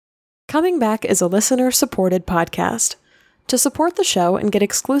Coming Back is a listener-supported podcast. To support the show and get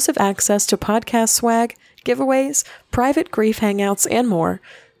exclusive access to podcast swag, giveaways, private grief hangouts, and more,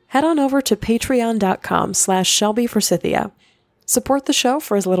 head on over to patreon.com/ShelbyForsythia. Support the show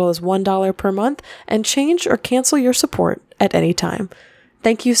for as little as $1 per month and change or cancel your support at any time.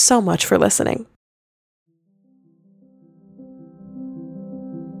 Thank you so much for listening.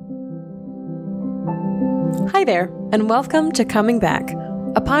 Hi there, and welcome to Coming Back,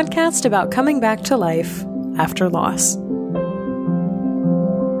 a podcast about coming back to life after loss.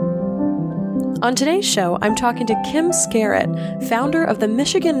 On today's show, I'm talking to Kim Scarrett, founder of the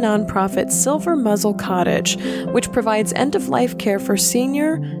Michigan nonprofit Silver Muzzle Cottage, which provides end-of-life care for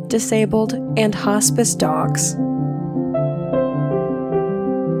senior, disabled, and hospice dogs.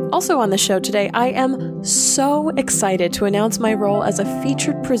 Also on the show today, I am so excited to announce my role as a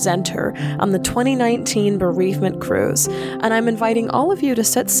featured presenter on the 2019 Bereavement Cruise, and I'm inviting all of you to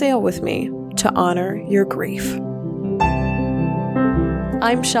set sail with me to honor your grief.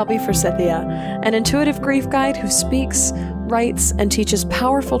 I'm Shelby Forsythia, an intuitive grief guide who speaks, writes, and teaches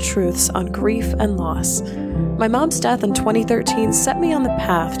powerful truths on grief and loss. My mom's death in 2013 set me on the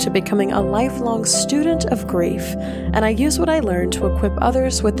path to becoming a lifelong student of grief, and I use what I learned to equip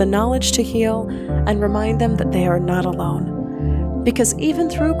others with the knowledge to heal and remind them that they are not alone. Because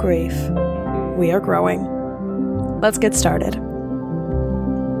even through grief, we are growing. Let's get started.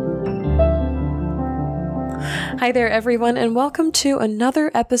 Hi there, everyone, and welcome to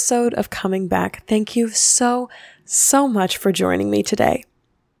another episode of Coming Back. Thank you so much for joining me today.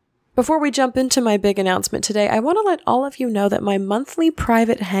 Before we jump into my big announcement today, I want to let all of you know that my monthly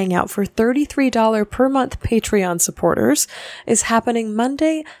private hangout for $33 per month Patreon supporters is happening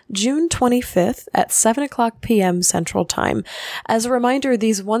Monday, June 25th at 7 o'clock p.m. Central Time. As a reminder,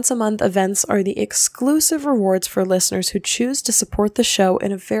 these once-a-month events are the exclusive rewards for listeners who choose to support the show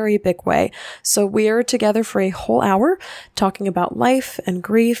in a very big way. So we are together for a whole hour talking about life and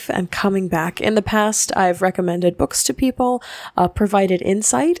grief and coming back. In the past, I've recommended books to people, provided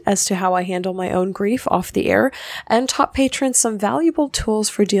insight as to how I handle my own grief off the air, and taught patrons some valuable tools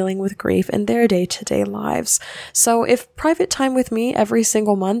for dealing with grief in their day-to-day lives. So if private time with me every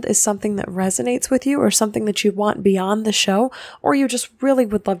single month is something that resonates with you or something that you want beyond the show, or you just really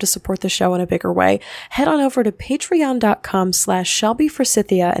would love to support the show in a bigger way, head on over to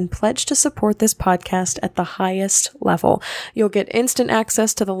patreon.com/ShelbyForsythia and pledge to support this podcast at the highest level. You'll get instant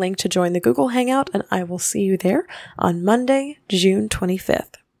access to the link to join the Google Hangout, and I will see you there on Monday, June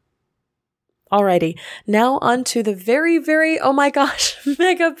 25th. Alrighty, now on to the very, oh my gosh,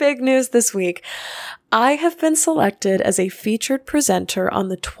 mega big news this week. I have been selected as a featured presenter on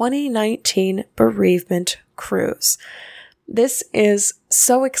the 2019 Bereavement Cruise. This is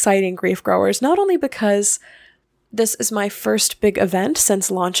so exciting, grief growers, not only because this is my first big event since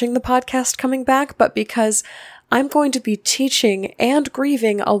launching the podcast Coming Back, but because I'm going to be teaching and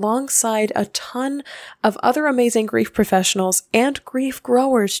grieving alongside a ton of other amazing grief professionals and grief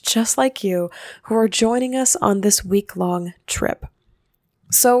growers just like you who are joining us on this week-long trip.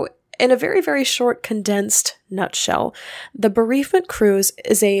 So, in a very short, condensed nutshell, the Bereavement Cruise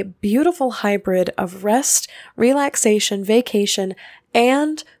is a beautiful hybrid of rest, relaxation, vacation,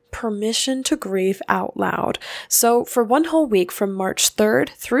 and permission to grieve out loud. So for one whole week from March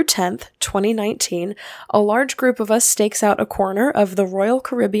 3rd through 10th, 2019, a large group of us stakes out a corner of the Royal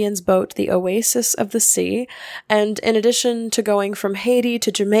Caribbean's boat, the Oasis of the Sea. And in addition to going from Haiti to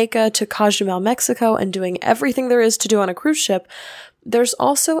Jamaica to Cozumel, Mexico, and doing everything there is to do on a cruise ship, there's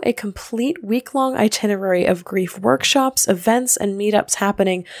also a complete week-long itinerary of grief workshops, events, and meetups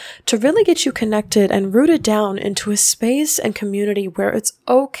happening to really get you connected and rooted down into a space and community where it's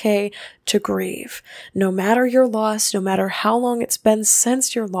okay to grieve. No matter your loss, no matter how long it's been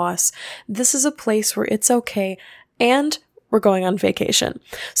since your loss, this is a place where it's okay, and we're going on vacation.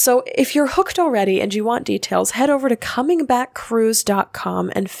 So if you're hooked already and you want details, head over to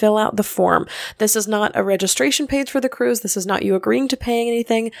comingbackcruise.com and fill out the form. This is not a registration page for the cruise. This is not you agreeing to paying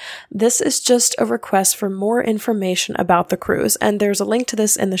anything. This is just a request for more information about the cruise. And there's a link to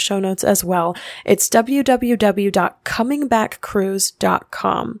this in the show notes as well. It's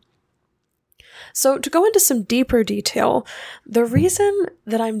www.comingbackcruise.com. So to go into some deeper detail, the reason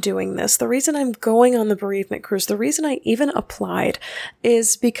that I'm doing this, the reason I'm going on the Bereavement Cruise, the reason I even applied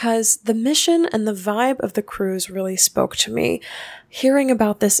is because the mission and the vibe of the cruise really spoke to me. Hearing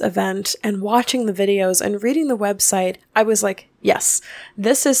about this event and watching the videos and reading the website, I was like, yes,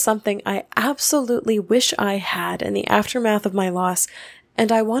 this is something I absolutely wish I had in the aftermath of my loss. And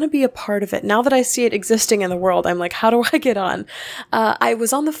I want to be a part of it. Now that I see it existing in the world, I'm like, how do I get on? I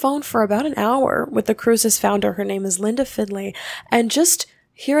was on the phone for about an hour with the cruise's founder. Her name is Linda Fidley. And just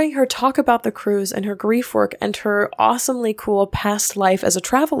Hearing her talk about the cruise and her grief work and her awesomely cool past life as a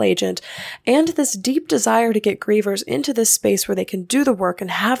travel agent, and this deep desire to get grievers into this space where they can do the work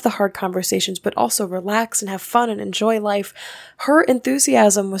and have the hard conversations, but also relax and have fun and enjoy life, her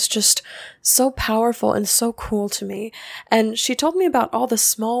enthusiasm was just so powerful and so cool to me. And she told me about all the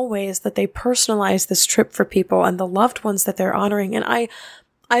small ways that they personalize this trip for people and the loved ones that they're honoring. And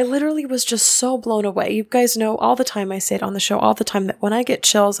I literally was just so blown away. You guys know all the time, I say it on the show all the time, that when I get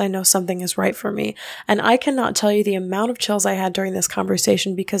chills, I know something is right for me. And I cannot tell you the amount of chills I had during this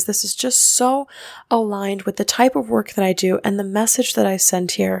conversation, because this is just so aligned with the type of work that I do and the message that I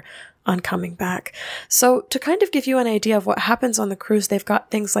send here on Coming Back. So to kind of give you an idea of what happens on the cruise, they've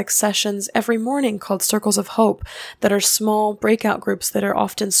got things like sessions every morning called Circles of Hope that are small breakout groups that are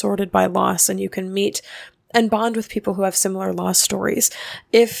often sorted by loss, and you can meet and bond with people who have similar loss stories.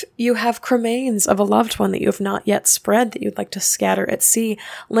 If you have cremains of a loved one that you have not yet spread that you'd like to scatter at sea,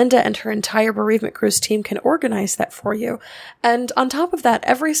 Linda and her entire bereavement cruise team can organize that for you. And on top of that,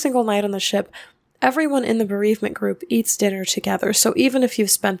 every single night on the ship, everyone in the bereavement group eats dinner together. So even if you've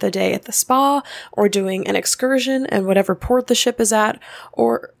spent the day at the spa or doing an excursion in whatever port the ship is at,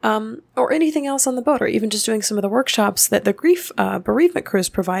 or anything else on the boat, or even just doing some of the workshops that the bereavement cruise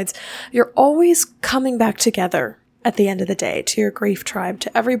provides, you're always coming back together at the end of the day to your grief tribe,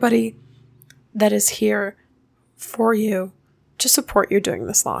 to everybody that is here for you to support you during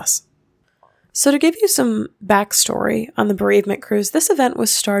this loss. So to give you some backstory on the bereavement cruise, this event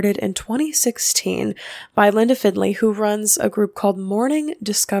was started in 2016 by Linda Findley, who runs a group called Mourning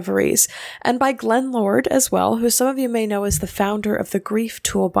Discoveries, and by Glenn Lord as well, who some of you may know as the founder of the Grief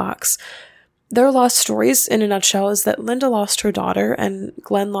Toolbox. Their lost stories, in a nutshell, is that Linda lost her daughter and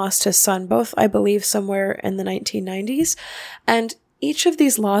Glenn lost his son, both, I believe, somewhere in the 1990s. And each of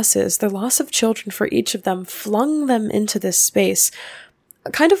these losses, the loss of children for each of them, flung them into this space,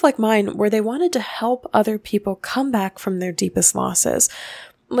 kind of like mine, where they wanted to help other people come back from their deepest losses.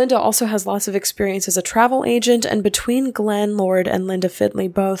 Linda also has lots of experience as a travel agent, and between Glenn Lord and Linda Findley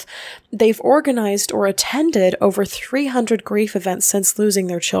both, they've organized or attended over 300 grief events since losing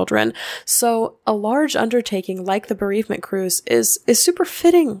their children. So a large undertaking like the bereavement cruise is super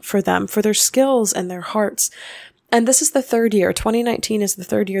fitting for them, for their skills and their hearts. And this is the third year. 2019 is the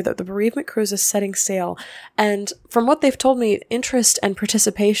third year that the bereavement cruise is setting sail. And from what they've told me, interest and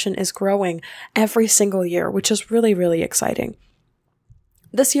participation is growing every single year, which is really, really exciting.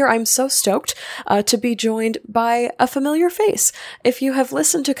 This year, I'm so stoked to be joined by a familiar face. If you have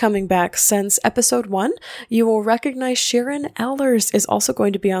listened to Coming Back since episode 1, you will recognize Sharon Ehlers is also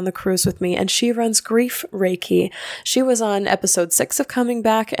going to be on the cruise with me, and she runs Grief Reiki. She was on episode 6 of Coming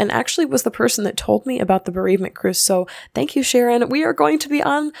Back and actually was the person that told me about the bereavement cruise. So thank you, Sharon. We are going to be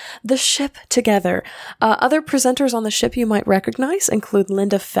on the ship together. Other presenters on the ship you might recognize include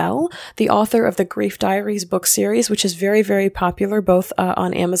Linda Fell, the author of the Grief Diaries book series, which is very, very popular both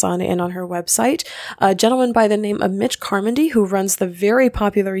on Amazon and on her website. A gentleman by the name of Mitch Carmody, who runs the very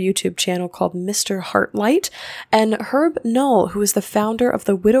popular YouTube channel called Mr. Heartlight, and Herb Knoll, who is the founder of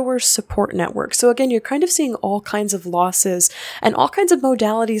the Widowers Support Network. So again, you're kind of seeing all kinds of losses and all kinds of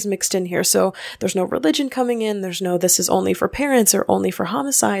modalities mixed in here. So there's no religion coming in. There's no, this is only for parents or only for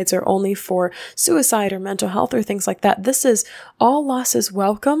homicides or only for suicide or mental health or things like that. This is all losses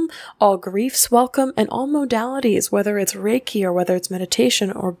welcome, all griefs welcome, and all modalities, whether it's Reiki or whether it's meditation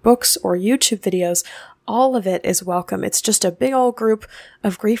or books or YouTube videos, all of it is welcome. It's just a big old group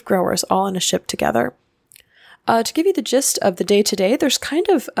of grief growers all on a ship together. To give you the gist of the day today, there's kind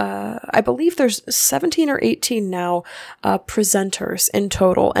of, I believe there's 17 or 18 now presenters in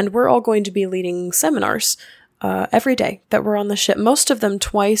total, and we're all going to be leading seminars every day that we're on the ship, most of them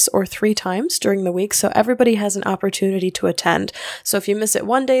twice or 3 times during the week, so everybody has an opportunity to attend. So if you miss it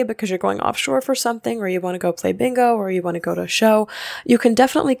one day because you're going offshore for something, or you want to go play bingo, or you want to go to a show, you can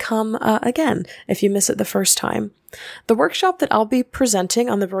definitely come again if you miss it the first time. The workshop that I'll be presenting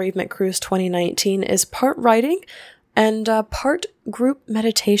on the Bereavement Cruise 2019 is part writing and part group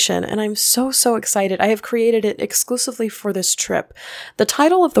meditation, and I'm so excited. I have created it exclusively for this trip. The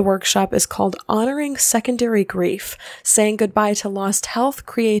title of the workshop is called Honoring Secondary Grief, Saying Goodbye to Lost Health,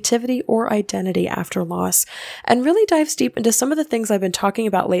 Creativity, or Identity After Loss, and really dives deep into some of the things I've been talking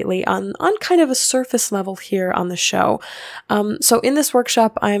about lately on kind of a surface level here on the show. So in this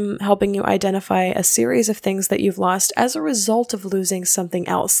workshop, I'm helping you identify a series of things that you've lost as a result of losing something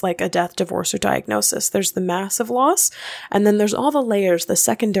else, like a death, divorce, or diagnosis. There's the massive loss, and then there's all the layers, the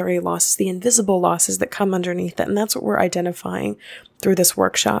secondary losses, the invisible losses that come underneath it. And that's what we're identifying through this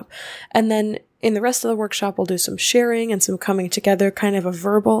workshop. And then In the rest of the workshop, we'll do some sharing and some coming together, kind of a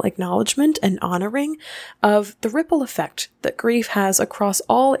verbal acknowledgement and honoring of the ripple effect that grief has across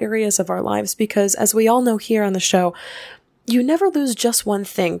all areas of our lives. Because as we all know here on the show, you never lose just one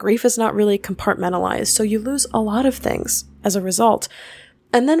thing. Grief is not really compartmentalized, so you lose a lot of things as a result.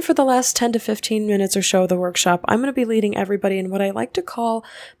 And then for the last 10 to 15 minutes or so of the workshop, I'm going to be leading everybody in what I like to call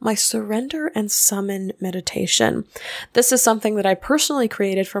my surrender and summon meditation. This is something that I personally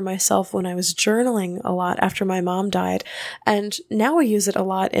created for myself when I was journaling a lot after my mom died. And now I use it a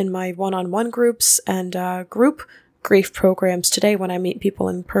lot in my one-on-one groups and group grief programs today when I meet people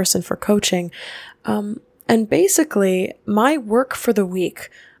in person for coaching. And basically, my work for the week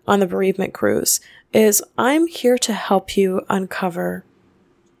on the bereavement cruise is I'm here to help you uncover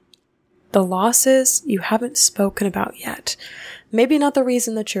the losses you haven't spoken about yet. Maybe not the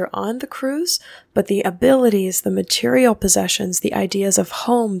reason that you're on the cruise, but the abilities, the material possessions, the ideas of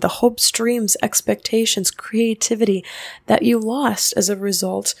home, the hopes, dreams, expectations, creativity that you lost as a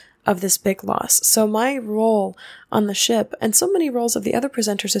result of this big loss. So my role on the ship, and so many roles of the other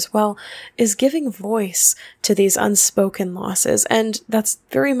presenters as well, is giving voice to these unspoken losses. And that's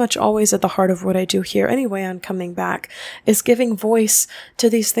very much always at the heart of what I do here anyway on Coming Back, is giving voice to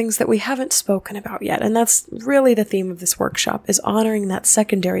these things that we haven't spoken about yet. And that's really the theme of this workshop, is honoring that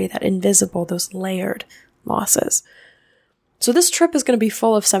secondary, that invisible, those layered losses. So this trip is going to be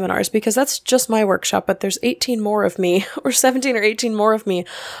full of seminars because that's just my workshop, but there's 18 more of me, or 17 or 18 more of me,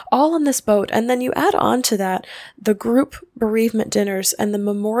 all on this boat. And then you add on to that the group bereavement dinners and the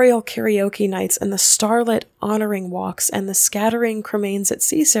memorial karaoke nights and the starlit honoring walks and the scattering cremains at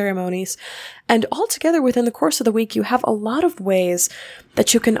sea ceremonies. And all together within the course of the week, you have a lot of ways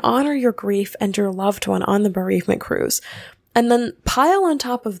that you can honor your grief and your loved one on the bereavement cruise. And then pile on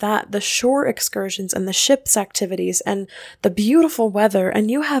top of that the shore excursions and the ship's activities and the beautiful weather, and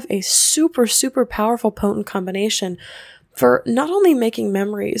you have a super, super powerful, potent combination for not only making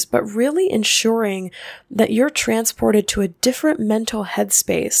memories, but really ensuring that you're transported to a different mental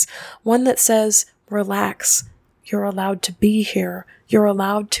headspace, one that says, relax, you're allowed to be here, you're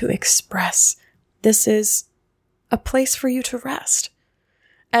allowed to express. This is a place for you to rest.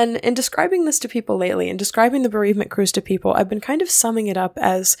 And in describing this to people lately, and describing the bereavement cruise to people, I've been kind of summing it up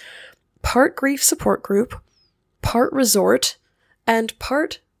as part grief support group, part resort, and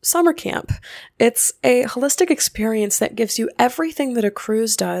part summer camp. It's a holistic experience that gives you everything that a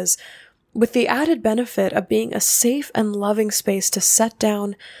cruise does, with the added benefit of being a safe and loving space to set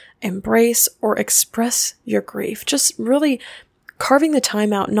down, embrace, or express your grief. Just really carving the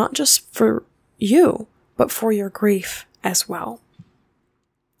time out, not just for you, but for your grief as well.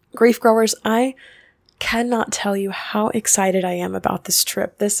 Grief growers, I cannot tell you how excited I am about this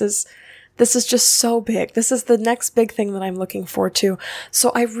trip. This is just so big. This is the next big thing that I'm looking forward to.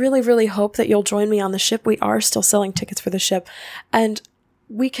 So I really, really hope that you'll join me on the ship. We are still selling tickets for the ship, and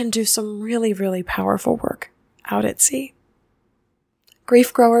we can do some really, really powerful work out at sea.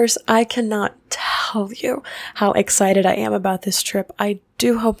 Grief growers, I cannot tell you how excited I am about this trip. I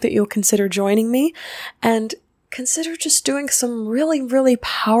do hope that you'll consider joining me and consider just doing some really, really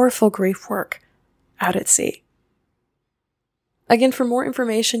powerful grief work out at sea. Again, for more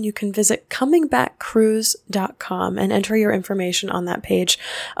information, you can visit comingbackcruise.com and enter your information on that page.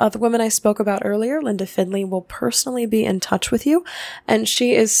 The woman I spoke about earlier, Linda Findley, will personally be in touch with you, and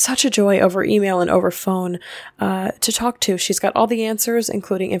she is such a joy over email and over phone to talk to. She's got all the answers,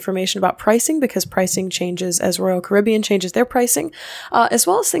 including information about pricing, because pricing changes as Royal Caribbean changes their pricing, as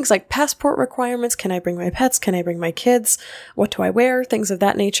well as things like passport requirements. Can I bring my pets? Can I bring my kids? What do I wear? Things of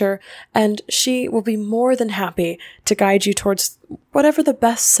that nature. And she will be more than happy to guide you towards whatever the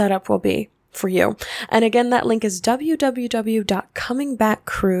best setup will be for you. And again, that link is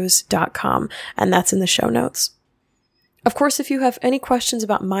www.comingbackcruise.com, and that's in the show notes. Of course, if you have any questions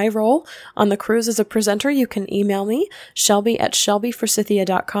about my role on the cruise as a presenter, you can email me,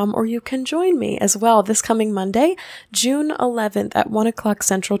 shelby@shelbyforsythia.com, or you can join me as well this coming Monday, June 11th at 1 o'clock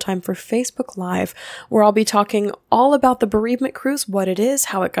Central Time for Facebook Live, where I'll be talking all about the bereavement cruise, what it is,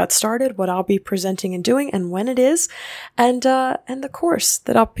 how it got started, what I'll be presenting and doing, and when it is, and the course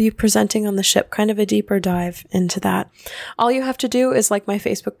that I'll be presenting on the ship, kind of a deeper dive into that. All you have to do is like my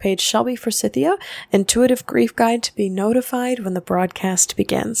Facebook page, Shelby Forsythia, Intuitive Grief Guide, to be notified when the broadcast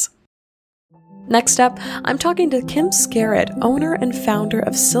begins. Next up, I'm talking to Kim Skerritt, owner and founder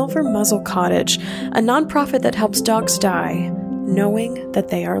of Silver Muzzle Cottage, a nonprofit that helps dogs die, knowing that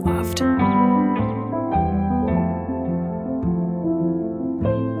they are loved.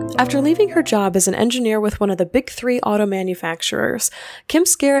 After leaving her job as an engineer with one of the big three auto manufacturers, Kim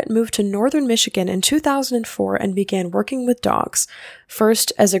Skerritt moved to northern Michigan in 2004 and began working with dogs,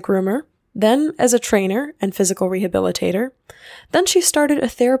 first as a groomer, then as a trainer and physical rehabilitator. Then she started a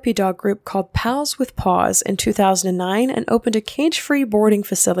therapy dog group called Pals with Paws in 2009 and opened a cage-free boarding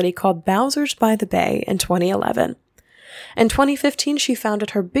facility called Bowser's by the Bay in 2011. In 2015, she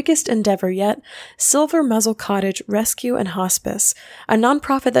founded her biggest endeavor yet, Silver Muzzle Cottage Rescue and Hospice, a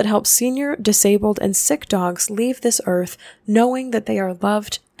nonprofit that helps senior, disabled, and sick dogs leave this earth knowing that they are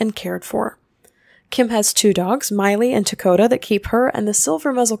loved and cared for. Kim has 2 dogs, Miley and Dakota, that keep her and the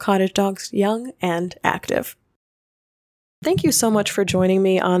Silver Muzzle Cottage dogs young and active. Thank you so much for joining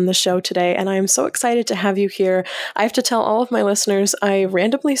me on the show today, and I am so excited to have you here. I have to tell all of my listeners, I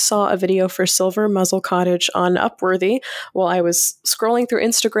randomly saw a video for Silver Muzzle Cottage on Upworthy while I was scrolling through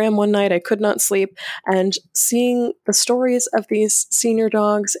Instagram one night. I could not sleep, and seeing the stories of these senior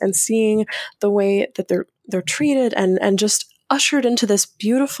dogs and seeing the way that they're treated and just ushered into this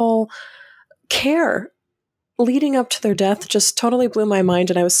beautiful care leading up to their death just totally blew my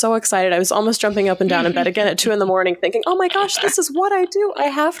mind, and I was so excited. I was almost jumping up and down in bed again at 2 a.m. thinking, oh my gosh, this is what I do. I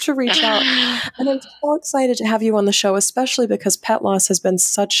have to reach out. And I'm so excited to have you on the show, especially because pet loss has been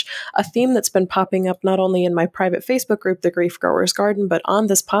such a theme that's been popping up not only in my private Facebook group, The Grief Growers Garden, but on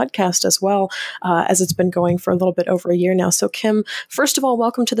this podcast as well, as it's been going for a little bit over a year now. So Kim, first of all,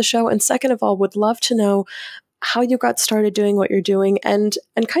 welcome to the show. And second of all, would love to know how you got started doing what you're doing and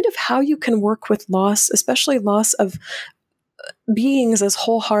kind of how you can work with loss, especially loss of beings as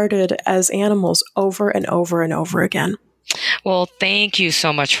wholehearted as animals over and over and over again. Well, thank you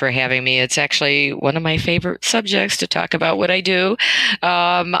so much for having me. It's actually one of my favorite subjects to talk about what I do.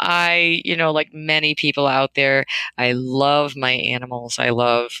 Like many people out there, I love my animals. I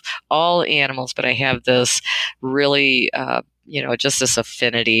love all animals, but I have this really, just this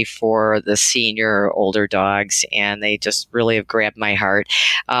affinity for the senior, older dogs, and they just really have grabbed my heart.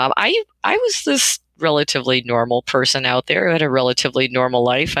 I was this relatively normal person out there who had a relatively normal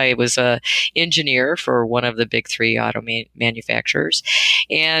life. I was a engineer for one of the big 3 auto manufacturers,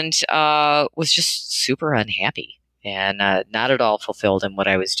 and was just super unhappy and not at all fulfilled in what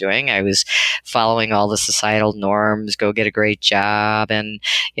I was doing. I was following all the societal norms, go get a great job, and,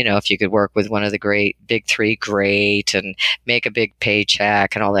 if you could work with one of the big 3, great, and make a big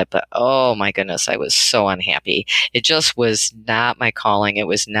paycheck and all that. But oh my goodness, I was so unhappy. It just was not my calling. It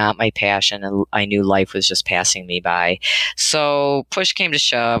was not my passion, and I knew life was just passing me by. So push came to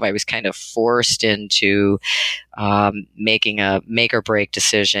shove. I was kind of forced into making a make or break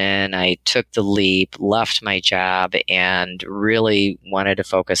decision. I took the leap, left my job, and really wanted to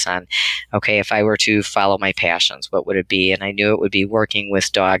focus on, okay, if I were to follow my passions, what would it be? And I knew it would be working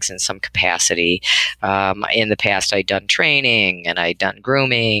with dogs in some capacity. In the past, I'd done training and I'd done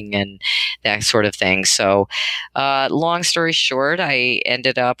grooming and that sort of thing. So long story short, I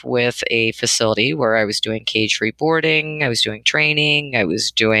ended up with a facility where I was doing cage-free boarding, I was doing training, I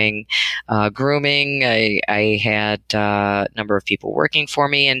was doing grooming. I had a number of people working for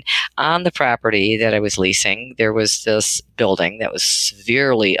me, and on the property that I was leasing, there was this building that was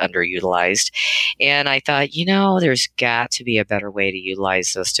severely underutilized, and I thought, there's got to be a better way to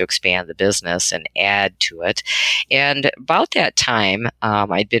utilize this to expand the business and add to it. And about that time,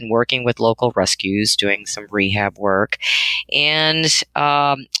 I'd been working with local rescues, doing some rehab work, and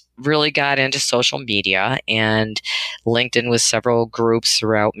really got into social media and linked in with several groups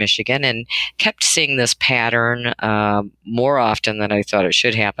throughout Michigan, and kept seeing this pattern more often than I thought it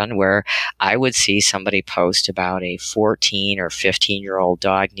should happen, where I would see somebody post about a 14 or 15-year-old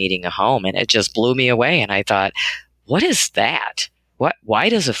dog needing a home, and it just blew me away. And I thought, what is that? Why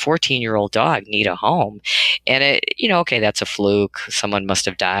does a 14-year-old dog need a home? And okay, that's a fluke. Someone must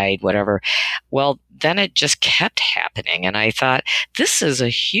have died, whatever. Well, then it just kept happening. And I thought, this is a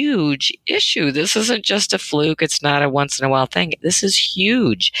huge issue. This isn't just a fluke. It's not a once in a while thing. This is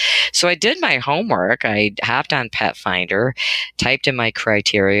huge. So I did my homework. I hopped on Pet Finder, typed in my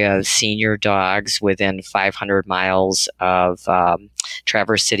criteria of senior dogs within 500 miles of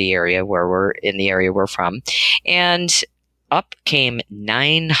Traverse City area, where we're from. And up came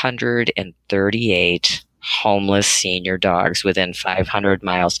 938 homeless senior dogs within 500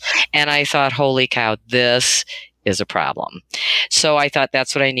 miles. And I thought, holy cow, this is a problem. So I thought,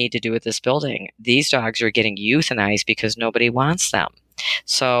 that's what I need to do with this building. These dogs are getting euthanized because nobody wants them.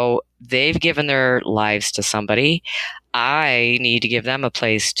 So they've given their lives to somebody. I need to give them a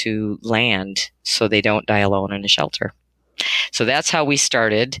place to land so they don't die alone in a shelter. So that's how we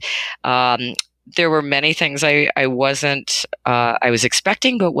started. There were many things I was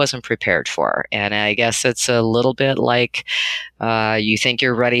expecting but wasn't prepared for. And I guess it's a little bit like you think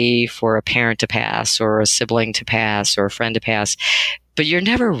you're ready for a parent to pass or a sibling to pass or a friend to pass, but you're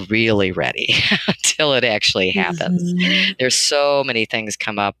never really ready until it actually happens. Mhm. There's so many things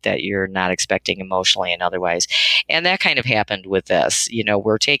come up that you're not expecting emotionally and otherwise. And that kind of happened with this.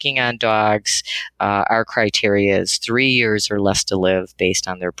 We're taking on dogs. Our criteria is 3 years or less to live based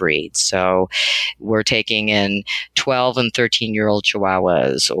on their breed. So we're taking in 12 and 13-year-old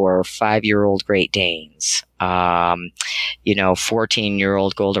Chihuahuas or 5-year-old Great Danes.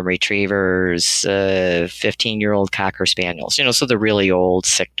 14-year-old golden retrievers, 15-year-old cocker spaniels, so the really old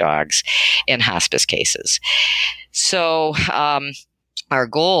sick dogs and hospice cases. So, our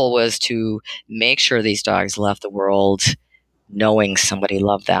goal was to make sure these dogs left the world knowing somebody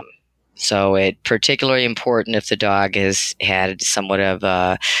loved them. So it's particularly important if the dog has had somewhat of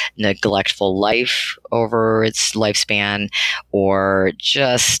a neglectful life over its lifespan, or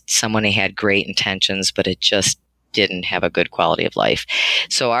just someone who had great intentions, but it just didn't have a good quality of life.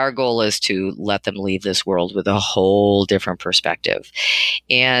 So our goal is to let them leave this world with a whole different perspective.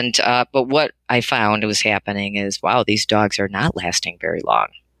 And but what I found was happening is, wow, these dogs are not lasting very long.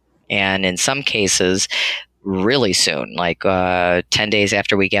 And in some cases, really soon, like 10 days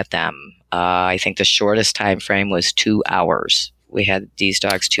after we get them. I think the shortest time frame was 2 hours. We had these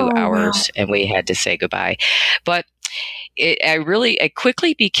dogs 2 hours, wow, and we had to say goodbye. But it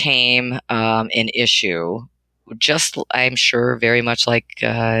quickly became an issue. Just, I'm sure, very much like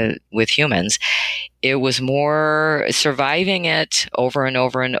with humans. It was more surviving it over and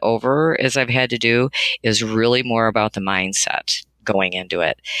over and over, as I've had to do, is really more about the mindset going into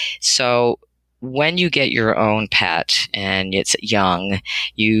it. So when you get your own pet and it's young,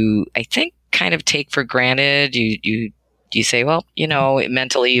 you, I think, kind of take for granted. You say, well,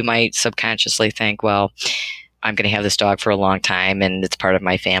 mentally you might subconsciously think, well, I'm going to have this dog for a long time and it's part of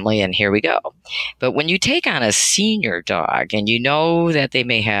my family and here we go. But when you take on a senior dog and you know that they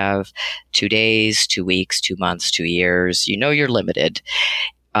may have 2 days, 2 weeks, 2 months, 2 years, you're limited.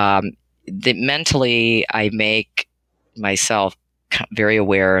 Mentally, I make myself very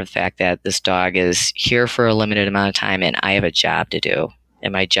aware of the fact that this dog is here for a limited amount of time and I have a job to do.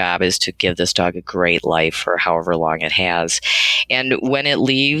 And my job is to give this dog a great life for however long it has. And when it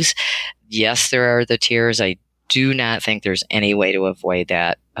leaves, yes, there are the tears. I do not think there's any way to avoid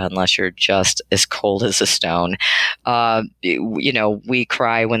that unless you're just as cold as a stone. We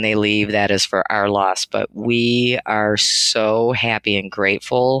cry when they leave. That is for our loss, but we are so happy and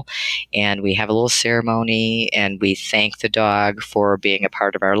grateful. And we have a little ceremony and we thank the dog for being a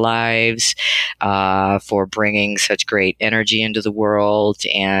part of our lives, for bringing such great energy into the world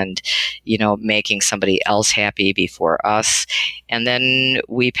and, making somebody else happy before us. And then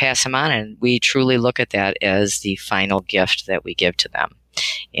we pass them on and we truly look at that as the final gift that we give to them.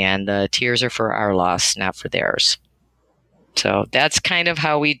 And the tears are for our loss, not for theirs. So that's kind of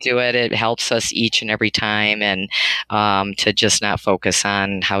how we do it. It helps us each and every time, and to just not focus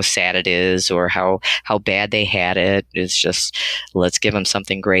on how sad it is or how bad they had it. It's just, let's give them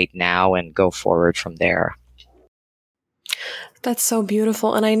something great now and go forward from there. That's so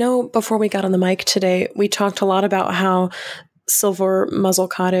beautiful. And I know before we got on the mic today, we talked a lot about how Silver Muzzle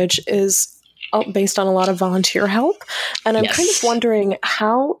Cottage is based on a lot of volunteer help. And I'm kind of wondering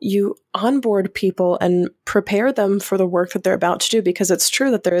how you onboard people and prepare them for the work that they're about to do, because it's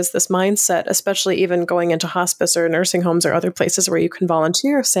true that there is this mindset, especially even going into hospice or nursing homes or other places where you can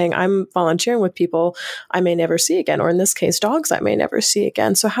volunteer, saying, I'm volunteering with people I may never see again, or in this case, dogs I may never see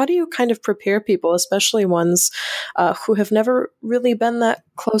again. So how do you kind of prepare people, especially ones who have never really been that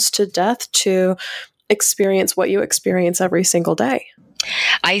close to death, to experience what you experience every single day?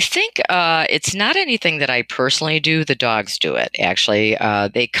 I think it's not anything that I personally do. The dogs do it, actually.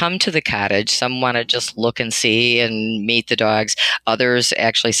 They come to the cottage. Some want to just look and see and meet the dogs. Others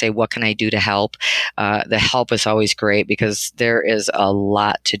actually say, what can I do to help? The help is always great because there is a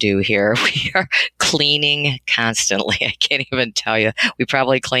lot to do here. We are cleaning constantly. I can't even tell you. We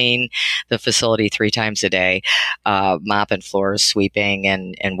probably clean the facility 3 times a day, mopping floors, sweeping,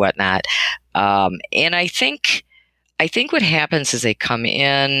 and whatnot. And I think what happens is they come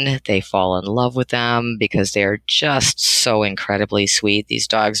in, they fall in love with them because they're just so incredibly sweet. These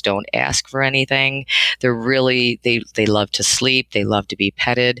dogs don't ask for anything. They're really, they love to sleep. They love to be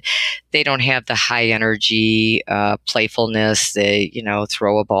petted. They don't have the high energy, playfulness. They,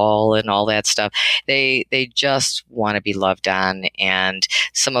 throw a ball and all that stuff. They just want to be loved on. And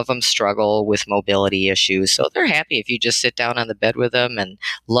some of them struggle with mobility issues. So they're happy if you just sit down on the bed with them and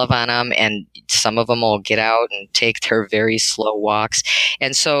love on them. And some of them will get out and take their very slow walks.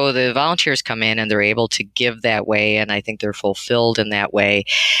 And so the volunteers come in and they're able to give that way. And I think they're fulfilled in that way.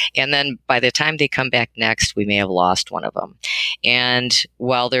 And then by the time they come back next, we may have lost one of them. And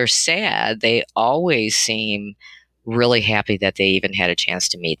while they're sad, they always seem really happy that they even had a chance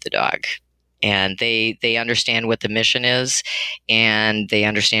to meet the dog. And they understand what the mission is, and they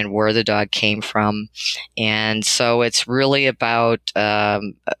understand where the dog came from. And so it's really about,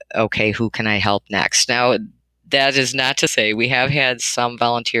 okay, who can I help next? Now, that is not to say we have had some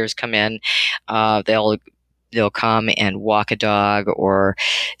volunteers come in. They'll come and walk a dog or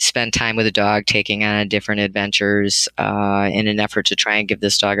spend time with a dog, taking on different adventures in an effort to try and give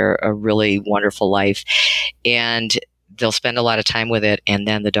this dog a really wonderful life. And they'll spend a lot of time with it, and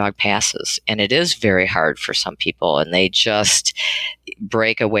then the dog passes. And it is very hard for some people, and they just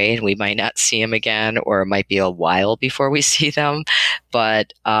break away, and we might not see them again, or it might be a while before we see them.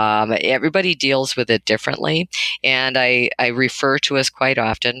 But everybody deals with it differently. And I refer to us quite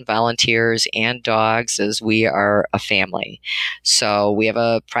often, volunteers and dogs, as we are a family. So we have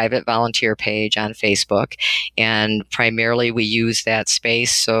a private volunteer page on Facebook, and primarily we use that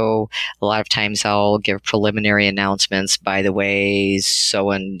space. So a lot of times I'll give preliminary announcements. By the way,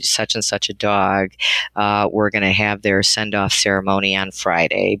 so and such a dog, we're going to have their send-off ceremony on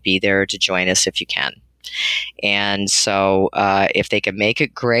Friday. Be there to join us if you can. And so if they can make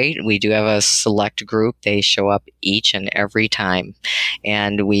it, great. We do have a select group. They show up each and every time.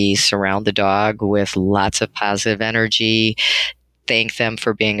 And we surround the dog with lots of positive energy. Thank them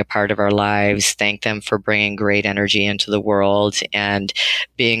for being a part of our lives. Thank them for bringing great energy into the world and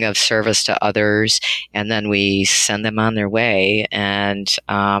being of service to others. And then we send them on their way and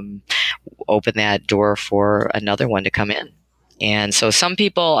open that door for another one to come in. And so some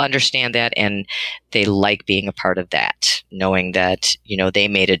people understand that, and they like being a part of that, knowing that, they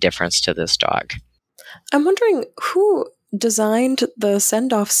made a difference to this dog. I'm wondering who designed the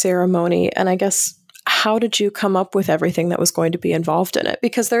send-off ceremony, and I guess how did you come up with everything that was going to be involved in it?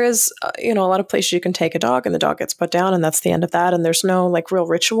 Because there is, a lot of places you can take a dog and the dog gets put down and that's the end of that. And there's no real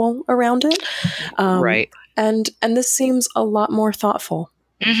ritual around it. Right. And this seems a lot more thoughtful.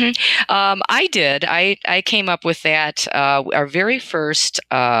 Mm-hmm. I did. I came up with that. Our very first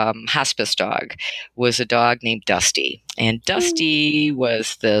hospice dog was a dog named Dusty. And Dusty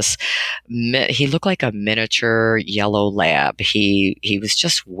was he looked like a miniature yellow lab. He was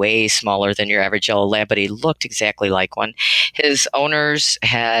just way smaller than your average yellow lab, but he looked exactly like one. His owners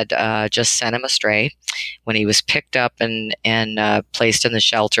had just sent him astray when he was picked up and placed in the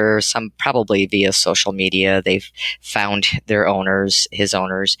shelter, probably via social media. They found his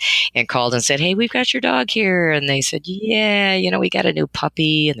owners, and called and said, "Hey, we've got your dog here." And they said, "Yeah, we got a new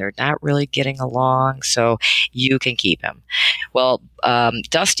puppy and they're not really getting along, so you can keep him." Well,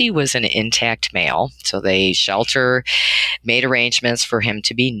 Dusty was an intact male, so the shelter made arrangements for him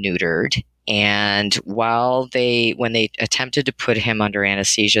to be neutered. And when they attempted to put him under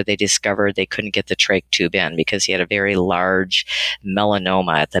anesthesia, they discovered they couldn't get the trach tube in because he had a very large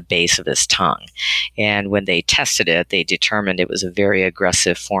melanoma at the base of his tongue. And when they tested it, they determined it was a very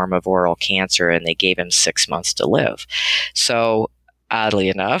aggressive form of oral cancer, and they gave him 6 months to live. So oddly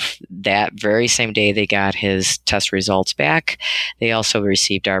enough, that very same day they got his test results back, they also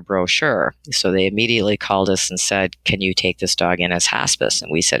received our brochure. So they immediately called us and said, "Can you take this dog in as hospice?"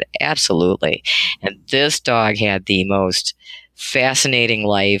 And we said, "Absolutely." And this dog had the most fascinating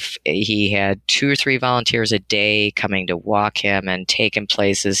life. He had 2 or 3 volunteers a day coming to walk him and take him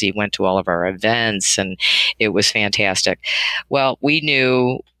places. He went to all of our events, and it was fantastic. Well, we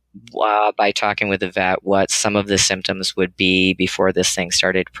knew by talking with the vet what some of the symptoms would be before this thing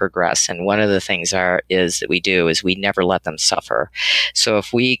started to progress. And one of the things is we never let them suffer. So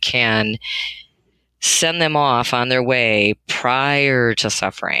if we can send them off on their way prior to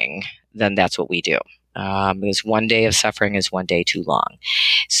suffering, then that's what we do. Because one day of suffering is one day too long.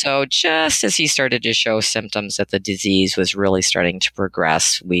 So just as he started to show symptoms that the disease was really starting to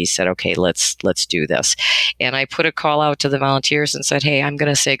progress, we said, "Okay, let's do this." And I put a call out to the volunteers and said, "Hey, I'm going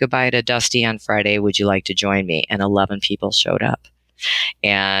to say goodbye to Dusty on Friday. Would you like to join me?" And 11 people showed up.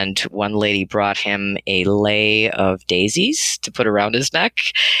 And one lady brought him a lei of daisies to put around his neck,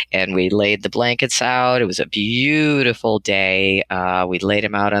 and we laid the blankets out. It was a beautiful day. We laid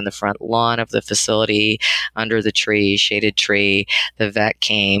him out on the front lawn of the facility under the shaded tree. The vet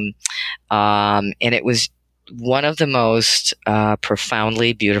came, and it was one of the most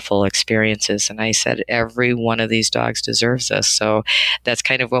profoundly beautiful experiences. And I said, every one of these dogs deserves this. So that's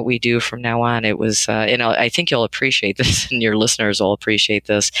kind of what we do from now on. It was, I think you'll appreciate this, and your listeners will appreciate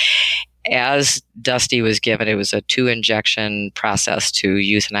this. As Dusty was given, it was a 2-injection process to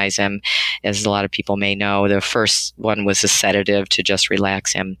euthanize him. As a lot of people may know, the first one was a sedative to just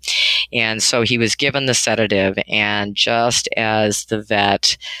relax him. And so he was given the sedative, and just as the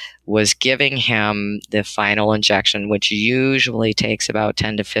vet was giving him the final injection, which usually takes about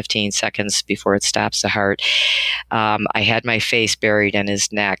 10 to 15 seconds before it stops the heart, I had my face buried in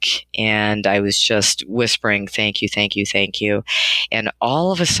his neck, and I was just whispering, "Thank you, thank you, thank you." And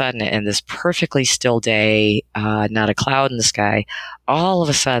all of a sudden, in this perfectly still day, not a cloud in the sky, all of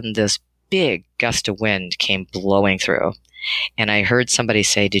a sudden this big gust of wind came blowing through. And I heard somebody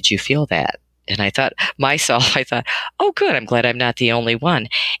say, "Did you feel that?" And I thought, oh, good, I'm glad I'm not the only one.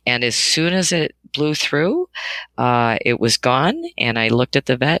 And as soon as it blew through, it was gone. And I looked at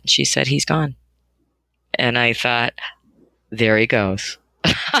the vet, and she said, "He's gone." And I thought, there he goes.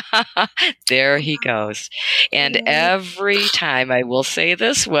 There he goes. And every time, I will say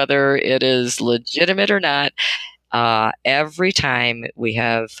this, whether it is legitimate or not, every time we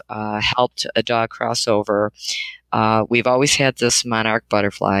have helped a dog cross over, we've always had this monarch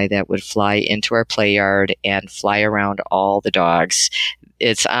butterfly that would fly into our play yard and fly around all the dogs.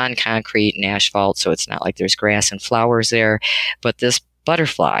 It's on concrete and asphalt, so it's not like there's grass and flowers there. But this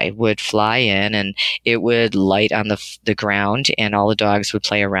butterfly would fly in, and it would light on the ground, and all the dogs would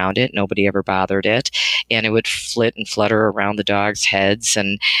play around it. Nobody ever bothered it. And it would flit and flutter around the dogs' heads,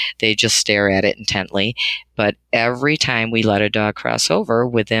 and they just stare at it intently. But every time we let a dog cross over,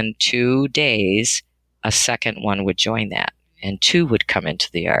 within 2 days, a second one would join that, and 2 would come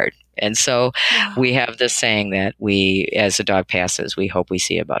into the yard. And so we have this saying that as a dog passes, we hope we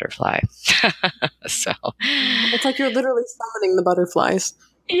see a butterfly. So it's like you're literally summoning the butterflies.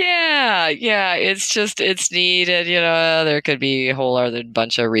 Yeah, it's neat. And, there could be a whole other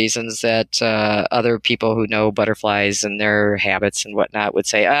bunch of reasons that other people who know butterflies and their habits and whatnot would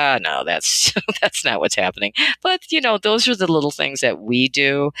say, no, that's that's not what's happening. But, those are the little things that we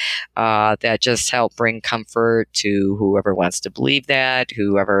do that just help bring comfort to whoever wants to believe that,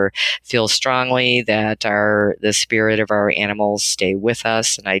 whoever feels strongly that the spirit of our animals stay with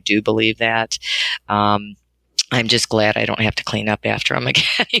us. And I do believe that. I'm just glad I don't have to clean up after them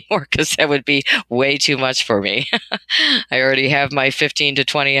again anymore, because that would be way too much for me. I already have my 15 to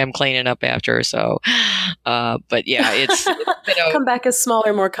 20 I'm cleaning up after. So, but yeah, it's come back as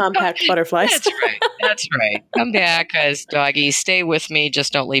smaller, more compact butterflies. That's right. Come back as doggies. Stay with me.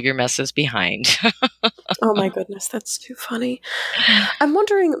 Just don't leave your messes behind. Oh my goodness, that's too funny. I'm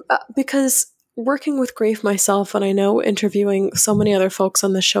wondering, because working with grief myself, and I know interviewing so many other folks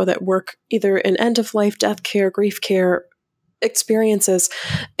on the show that work either in end-of-life, death care, grief care experiences,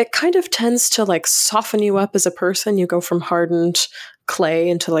 it kind of tends to soften you up as a person. You go from hardened clay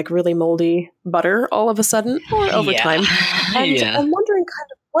into really moldy butter all of a sudden, or over time. And I'm wondering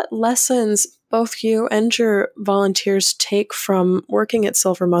kind of what lessons both you and your volunteers take from working at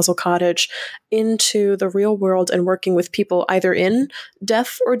Silver Muzzle Cottage into the real world and working with people either in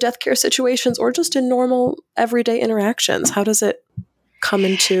death or death care situations or just in normal everyday interactions. How does it come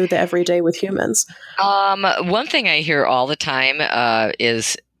into the everyday with humans? One thing I hear all the time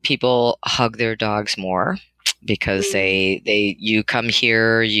is people hug their dogs more, because you come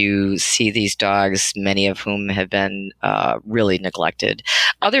here, you see these dogs, many of whom have been really neglected.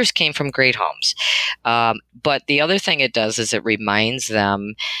 Others came from great homes. But the other thing it does is it reminds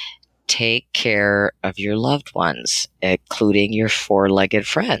them, take care of your loved ones, including your four-legged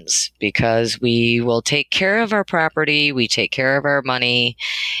friends, because we will take care of our property, we take care of our money,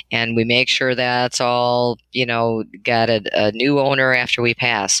 and we make sure that's all, got a new owner after we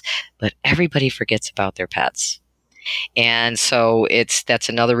pass. But everybody forgets about their pets. And so that's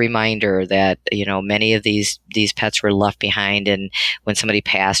another reminder that, many of these pets were left behind, and when somebody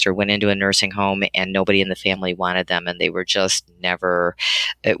passed or went into a nursing home and nobody in the family wanted them, and they were just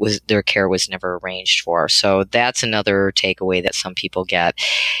their care was never arranged for. So that's another takeaway that some people get.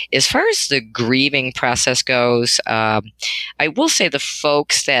 As far as the grieving process goes, I will say the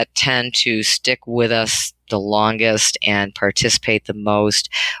folks that tend to stick with us the longest and participate the most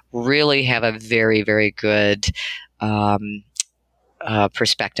really have a very, very good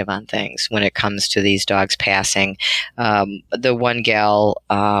perspective on things when it comes to these dogs passing. The one gal,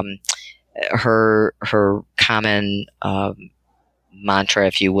 her common mantra,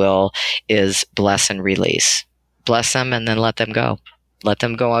 if you will, is bless and release. Bless them and then let them go. Let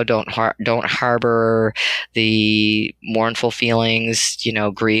them go. Don't harbor the mournful feelings.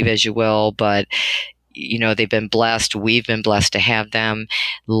 Grieve as you will, but they've been blessed. We've been blessed to have them.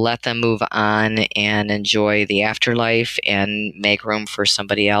 Let them move on and enjoy the afterlife and make room for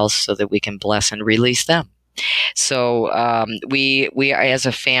somebody else so that we can bless and release them. So we as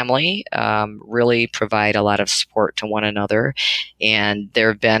a family really provide a lot of support to one another, and there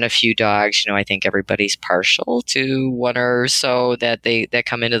have been a few dogs. I think everybody's partial to one or so that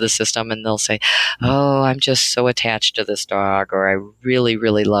come into the system, and they'll say, "Oh, I'm just so attached to this dog," or "I really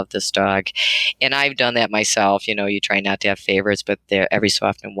really love this dog," and I've done that myself. You try not to have favorites, but every so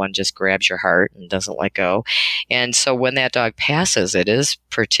often one just grabs your heart and doesn't let go, and so when that dog passes, it is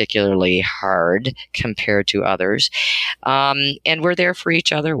particularly hard compared to others. And we're there for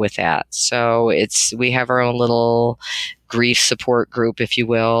each other with that. So we have our own little grief support group, if you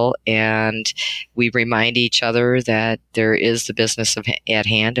will, and we remind each other that there is the business at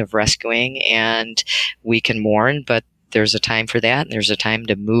hand of rescuing, and we can mourn, but there's a time for that, and there's a time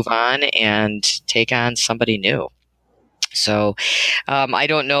to move on and take on somebody new. So I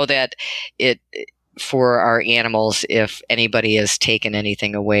don't know that it for our animals if anybody has taken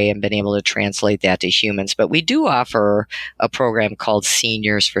anything away and been able to translate that to humans, but we do offer a program called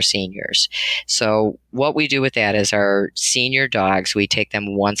Seniors for Seniors. So what we do with that is our senior dogs, we take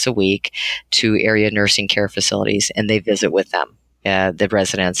them once a week to area nursing care facilities, and they visit with them. The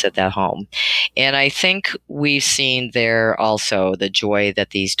residents at that home. And I think we've seen there also the joy that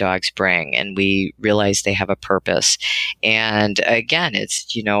these dogs bring, and we realize they have a purpose. And again,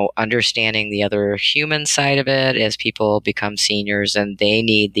 it's, understanding the other human side of it as people become seniors and they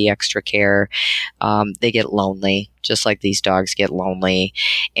need the extra care. They get lonely, just like these dogs get lonely.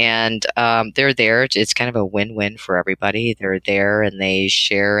 And they're there. It's kind of a win-win for everybody. They're there and they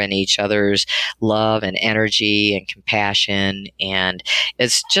share in each other's love and energy and compassion. And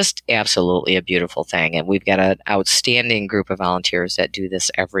it's just absolutely a beautiful thing. And we've got an outstanding group of volunteers that do this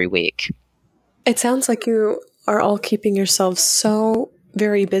every week. It sounds like you are all keeping yourselves so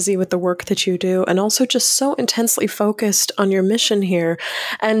very busy with the work that you do, and also just so intensely focused on your mission here.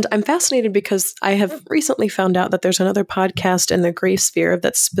 And I'm fascinated because I have recently found out that there's another podcast in the grief sphere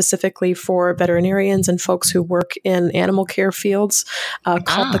that's specifically for veterinarians and folks who work in animal care fields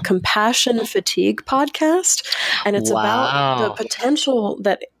called the Compassion Fatigue Podcast. And it's about the potential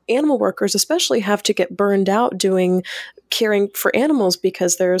that animal workers especially have to get burned out doing caring for animals,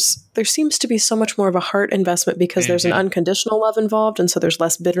 because there seems to be so much more of a heart investment because there's an unconditional love involved, and so there's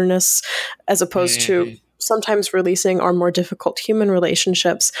less bitterness as opposed to sometimes releasing our more difficult human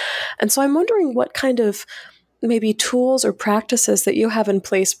relationships. And so I'm wondering what kind of maybe tools or practices that you have in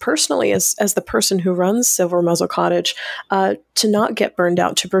place personally as the person who runs Silver Muzzle Cottage to not get burned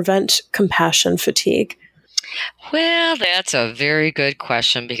out, to prevent compassion fatigue. Well, that's a very good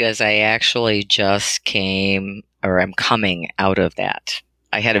question, because I actually just I'm coming out of that.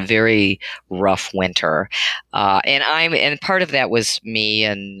 I had a very rough winter, and part of that was me,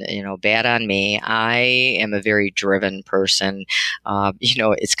 and bad on me. I am a very driven person.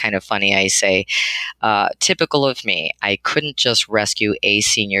 It's kind of funny. I say, typical of me. I couldn't just rescue a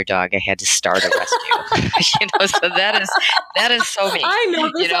senior dog. I had to start a rescue. So that is so me. I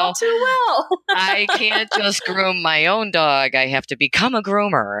know this all too well. I can't just groom my own dog. I have to become a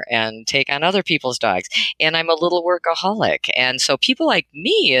groomer and take on other people's dogs. And I'm a little workaholic, and so people like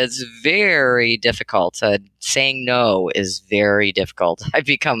me, it's very difficult. Saying no is very difficult. I've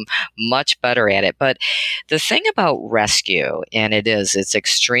become much better at it. But the thing about rescue, and it's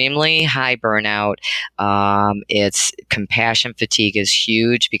extremely high burnout. It's compassion fatigue is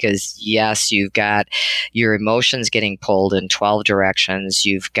huge, because yes, you've got your emotions getting pulled in 12 directions.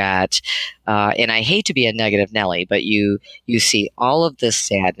 You've got, and I hate to be a negative Nelly, but you see all of this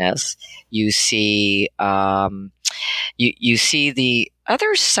sadness. You see, you see the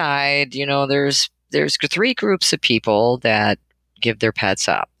other side. There's three groups of people that give their pets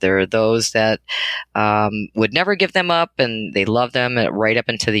up. There are those that would never give them up, and they love them right up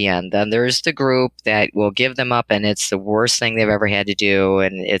until the end. Then there's the group that will give them up, and it's the worst thing they've ever had to do,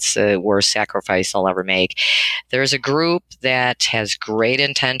 and it's the worst sacrifice they'll ever make. There's a group that has great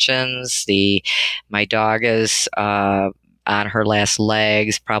intentions. My dog is on her last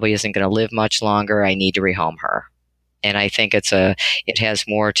legs, probably isn't going to live much longer. I need to rehome her. And I think it has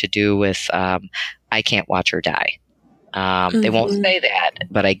more to do with I can't watch her die. They won't say that,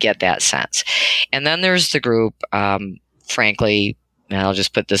 but I get that sense. And then there's the group, frankly, and I'll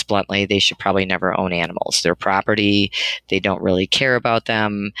just put this bluntly, they should probably never own animals. They're property. They don't really care about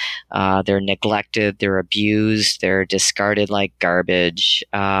them. They're neglected. They're abused. They're discarded like garbage.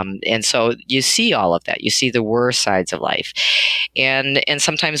 And so you see all of that. You see the worst sides of life, and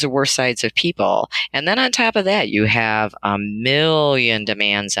sometimes the worst sides of people. And then on top of that, you have a million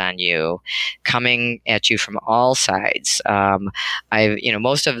demands on you coming at you from all sides.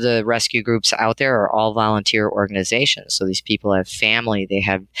 Most of the rescue groups out there are all volunteer organizations. So these people have families family, they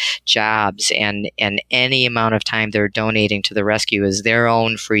have jobs, and any amount of time they're donating to the rescue is their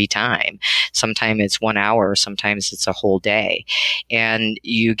own free time. Sometimes it's 1 hour, sometimes it's a whole day. And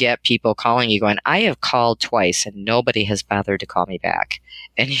you get people calling you going, I have called twice and nobody has bothered to call me back.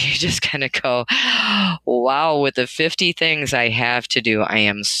 And you just kind of go, wow, with the 50 things I have to do, I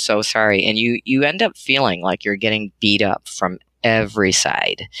am so sorry. And you end up feeling like you're getting beat up from every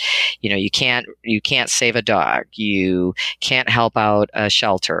side. You can't save a dog. You can't help out a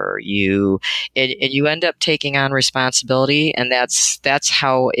shelter. And you end up taking on responsibility. And that's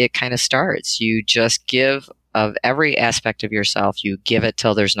how it kind of starts. You just give of every aspect of yourself. You give it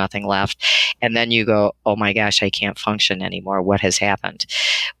till there's nothing left. And then you go, oh my gosh, I can't function anymore. What has happened?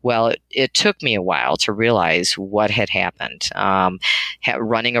 Well, it took me a while to realize what had happened.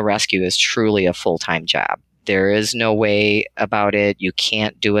 Running a rescue is truly a full-time job. There is no way about it. You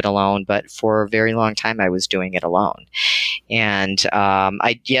can't do it alone. But for a very long time, I was doing it alone. And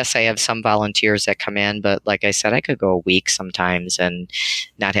I have some volunteers that come in, but like I said, I could go a week sometimes and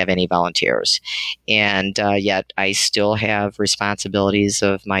not have any volunteers. And yet I still have responsibilities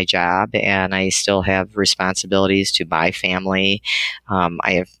of my job, and I still have responsibilities to my family.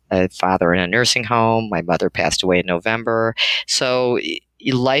 I have a father in a nursing home. My mother passed away in November. So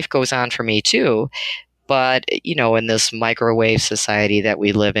life goes on for me too. But, in this microwave society that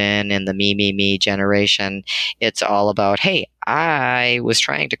we live in the me generation, it's all about, hey, I was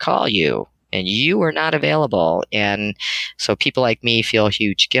trying to call you and you were not available. And so people like me feel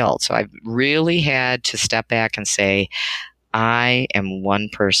huge guilt. So I've really had to step back and say, I am one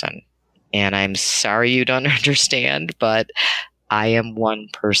person. And I'm sorry you don't understand, but I am one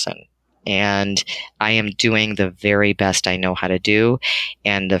person. And I am doing the very best I know how to do.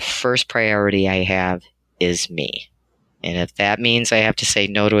 And the first priority I have is me. And if that means I have to say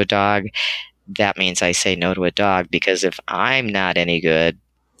no to a dog, that means I say no to a dog, because if I'm not any good,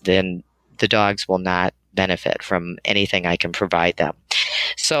 then the dogs will not benefit from anything I can provide them.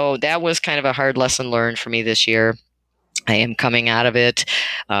 So that was kind of a hard lesson learned for me this year. I am coming out of it.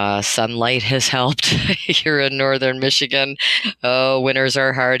 Sunlight has helped here in northern Michigan. Oh, winters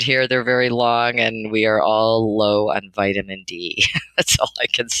are hard here. They're very long, and we are all low on vitamin D. That's all I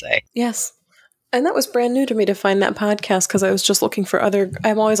can say. Yes. And that was brand new to me to find that podcast, because I was just looking for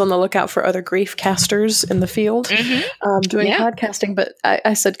I'm always on the lookout for other grief casters in the field doing podcasting. But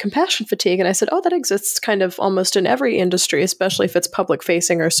I said compassion fatigue, and I said, oh, that exists kind of almost in every industry, especially if it's public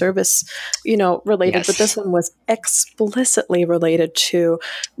facing or service, related. Yes. But this one was explicitly related to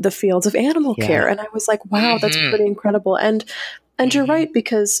the fields of animal care. And I was like, wow, that's pretty incredible. And you're right,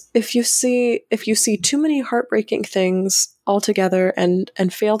 because if you see too many heartbreaking things altogether and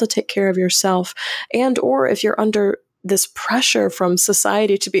fail to take care of yourself, and or if you're under this pressure from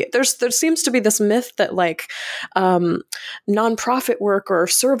society to be there seems to be this myth that nonprofit work or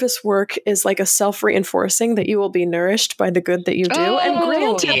service work is like a self-reinforcing, that you will be nourished by the good that you do. And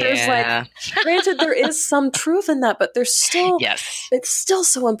granted there is some truth in that, but there's still it's still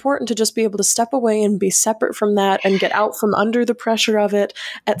so important to just be able to step away and be separate from that and get out from under the pressure of it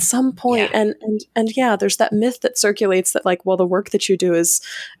at some point. And there's that myth that circulates that the work that you do is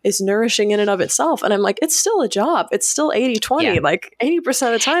nourishing in and of itself. And I'm like, it's still a job. It's still 80-20. 80%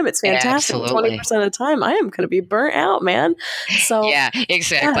 of the time it's fantastic. 20% of the time I am going to be burnt out, man. So yeah,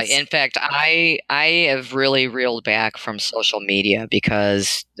 exactly. Yes. In fact, I have really reeled back from social media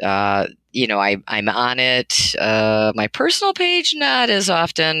because I'm on it. My personal page, not as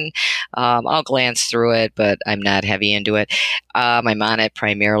often. I'll glance through it, but I'm not heavy into it. I'm on it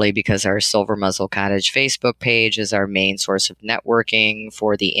primarily because our Silver Muzzle Cottage Facebook page is our main source of networking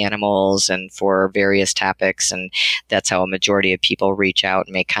for the animals and for various topics. And that's how a majority of people reach out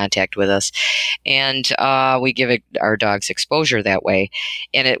and make contact with us. And we give our dogs exposure that way.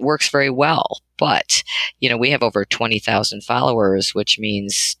 And it works very well. But, we have over 20,000 followers, which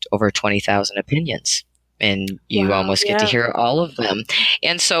means over 20,000 opinions. And you almost get to hear all of them.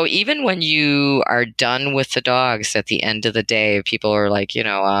 And so even when you are done with the dogs at the end of the day, people are like,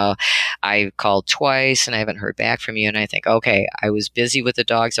 I called twice and I haven't heard back from you. And I think, okay, I was busy with the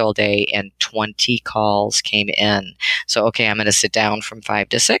dogs all day and 20 calls came in. So, okay, I'm going to sit down from 5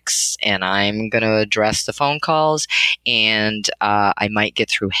 to 6 and I'm going to address the phone calls. And I might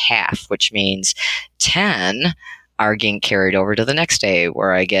get through half, which means 10 are getting carried over to the next day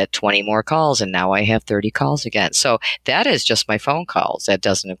where I get 20 more calls and now I have 30 calls again. So that is just my phone calls. That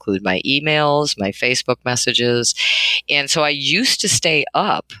doesn't include my emails, my Facebook messages. And so I used to stay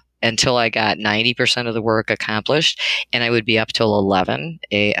up until I got 90% of the work accomplished, and I would be up till 11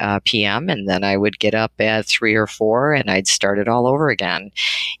 p.m. and then I would get up at 3 or 4 and I'd start it all over again.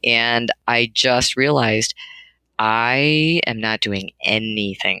 And I just realized I am not doing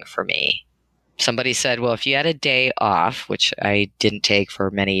anything for me. Somebody said, well, if you had a day off, which I didn't take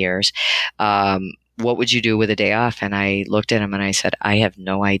for many years, what would you do with a day off? And I looked at him and I said, I have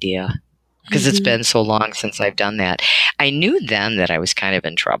no idea, because it's been so long since I've done that. I knew then that I was kind of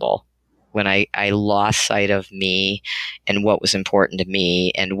in trouble when I lost sight of me and what was important to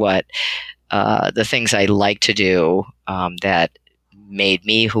me and what the things I like to do that made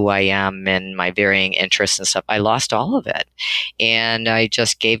me who I am and my varying interests and stuff. I lost all of it. And I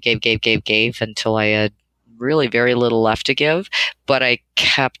just gave until I had really very little left to give. But I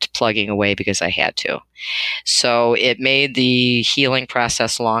kept plugging away because I had to. So it made the healing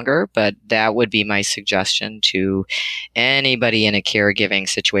process longer, but that would be my suggestion to anybody in a caregiving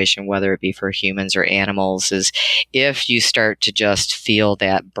situation, whether it be for humans or animals, is if you start to just feel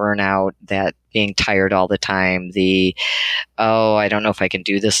that burnout, that being tired all the time, the, oh, I don't know if I can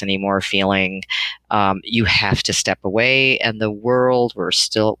do this anymore feeling, you have to step away, and the world will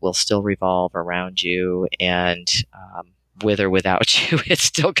still revolve around you, and with or without you, it's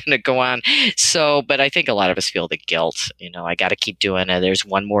still going to go on. So, but I think a lot of us feel the guilt. I got to keep doing it. There's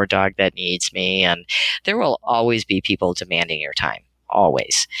one more dog that needs me, and there will always be people demanding your time.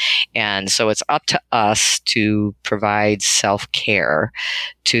 Always. And so it's up to us to provide self-care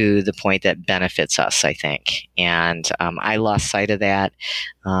to the point that benefits us, I think. And I lost sight of that.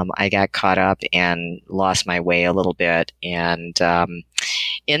 I got caught up and lost my way a little bit. And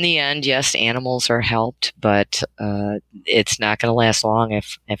in the end, yes, animals are helped, but it's not going to last long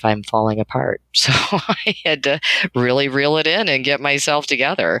if I'm falling apart. So I had to really reel it in and get myself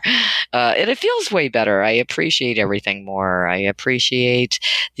together. And it feels way better. I appreciate everything more. I appreciate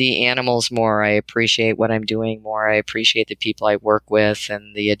the animals more. I appreciate what I'm doing more. I appreciate the people I work with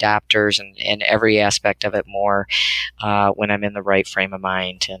and the adopters and every aspect of it more when I'm in the right frame of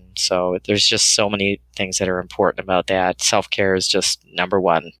mind. And so there's just so many things that are important about that. Self-care is just number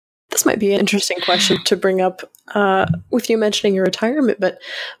one. This might be an interesting question to bring up with you mentioning your retirement, but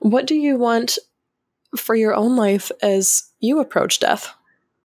what do you want for your own life as you approach death?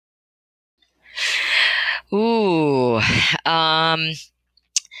 Ooh,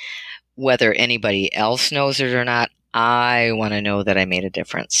 whether anybody else knows it or not, I want to know that I made a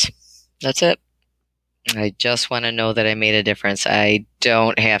difference. That's it. I just want to know that I made a difference. I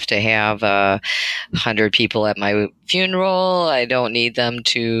don't have to have 100 people at my funeral. I don't need them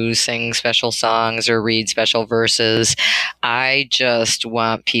to sing special songs or read special verses. I just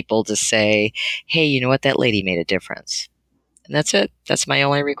want people to say, hey, you know what? That lady made a difference. And that's it. That's my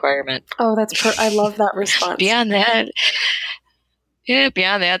only requirement. Oh, I love that response. Beyond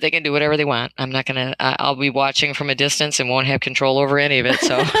that, they can do whatever they want. I'm not going to, I'll be watching from a distance and won't have control over any of it.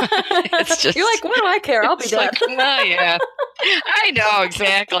 So it's just. You're like, what do I care? I'll be dead. Yeah. I know,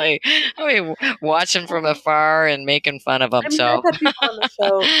 exactly. I mean, watching from afar and making fun of them. I've had people on the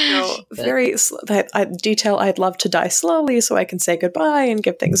show, very detail. I'd love to die slowly so I can say goodbye and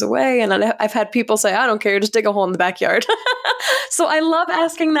give things away. And I've had people say, I don't care, just dig a hole in the backyard. So I love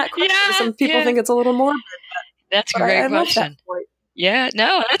asking that question. Some people think it's a little morbid. That's a great question. Yeah,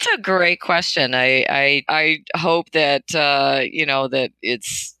 no, that's a great question. I hope that that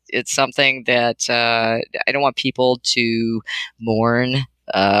it's something that I don't want people to mourn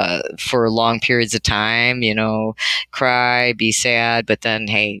for long periods of time. Cry, be sad, but then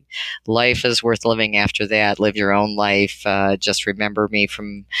hey, life is worth living after that. Live your own life. Just remember me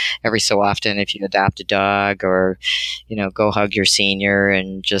from every so often if you adopt a dog, or go hug your senior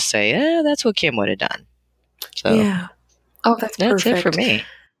and just say, that's what Kim would have done. So yeah. Oh, that's perfect. It for me.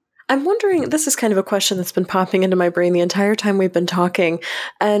 I'm wondering, this is kind of a question that's been popping into my brain the entire time we've been talking,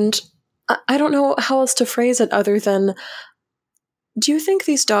 and I don't know how else to phrase it other than, do you think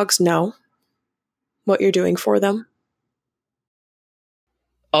these dogs know what you're doing for them?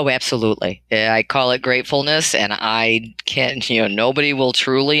 Oh, absolutely. I call it gratefulness, and I can't, nobody will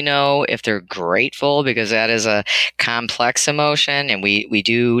truly know if they're grateful, because that is a complex emotion. And we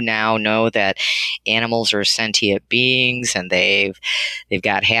do now know that animals are sentient beings, and they've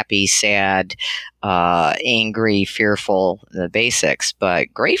got happy, sad, angry, fearful, the basics.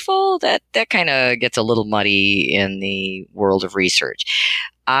 But grateful, that kind of gets a little muddy in the world of research.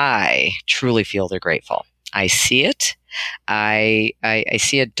 I truly feel they're grateful. I see it. I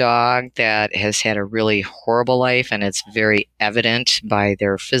see a dog that has had a really horrible life, and it's very evident by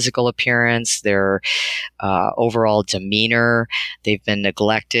their physical appearance, their overall demeanor. They've been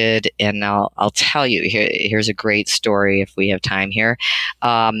neglected, and I'll tell you. Here's a great story if we have time here.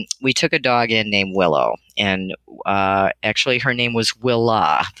 We took a dog in named Willow, and actually her name was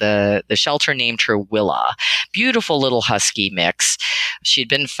Willa. The shelter named her Willa. Beautiful little husky mix. She'd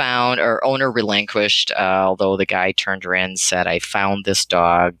been found, or owner relinquished, although the guy turned her in and said, "I found this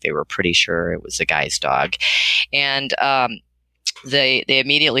dog." They were pretty sure it was the guy's dog. And they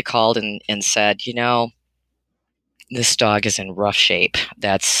immediately called and said, this dog is in rough shape.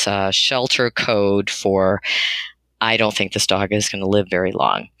 That's shelter code for, I don't think this dog is going to live very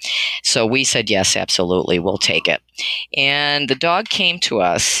long. So we said, yes, absolutely, we'll take it. And the dog came to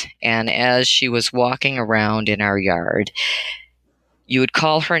us, and as she was walking around in our yard, you would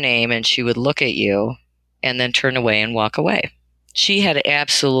call her name and she would look at you and then turn away and walk away. She had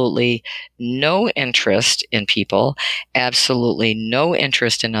absolutely no interest in people, absolutely no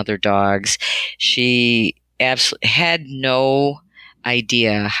interest in other dogs. She had no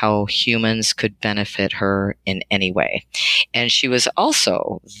idea how humans could benefit her in any way. And she was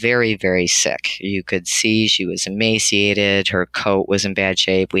also very, very sick. You could see she was emaciated. Her coat was in bad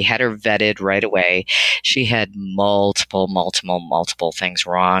shape. We had her vetted right away. She had multiple things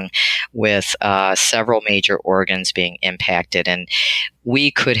wrong, with several major organs being impacted. And we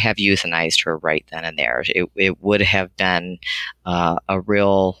could have euthanized her right then and there. It would have been a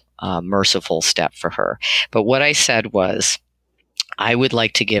real merciful step for her. But what I said was, I would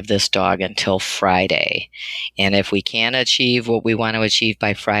like to give this dog until Friday. And if we can't achieve what we want to achieve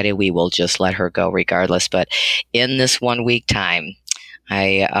by Friday, we will just let her go regardless. But in this 1 week time,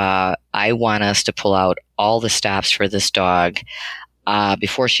 I want us to pull out all the stops for this dog.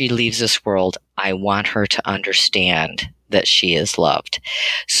 Before she leaves this world, I want her to understand that she is loved.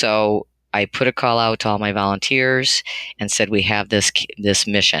 So I put a call out to all my volunteers and said, we have this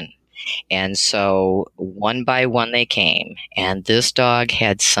mission. And so one by one they came, and this dog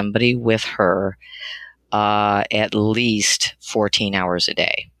had somebody with her at least 14 hours a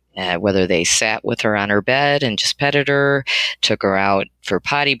day. Whether they sat with her on her bed and just petted her, took her out for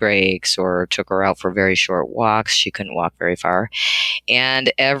potty breaks, or took her out for very short walks. She couldn't walk very far.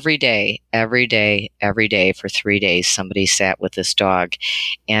 And every day for 3 days, somebody sat with this dog.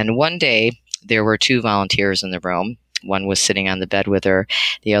 And one day there were 2 volunteers in the room. One was sitting on the bed with her.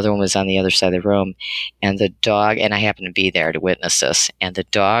 The other one was on the other side of the room. And the dog, and I happened to be there to witness this, and the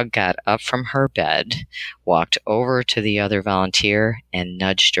dog got up from her bed, walked over to the other volunteer, and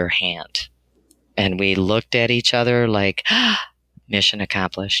nudged her hand. And we looked at each other like, mission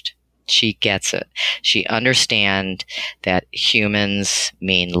accomplished. She gets it. She understands that humans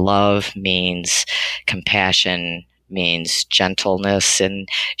mean love, means compassion, means gentleness, and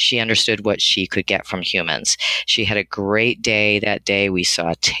she understood what she could get from humans. She had a great day that day. We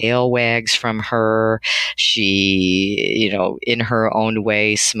saw tail wags from her. She, in her own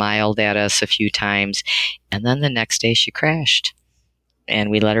way, smiled at us a few times. And then the next day she crashed,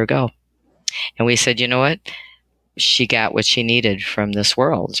 and we let her go. And we said, you know what? She got what she needed from this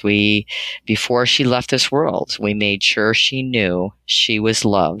world. Before she left this world, we made sure she knew she was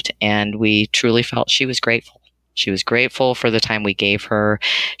loved, and we truly felt she was grateful. She was grateful for the time we gave her.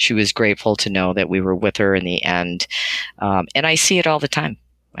 She was grateful to know that we were with her in the end. And I see it all the time.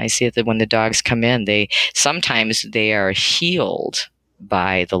 I see it that when the dogs come in, sometimes they are healed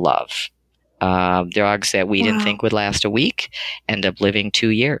by the love. Dogs that we didn't think would last a week end up living 2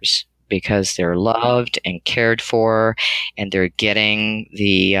 years, because they're loved and cared for, and they're getting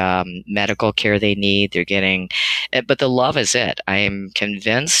the medical care they need. But the love is it. I am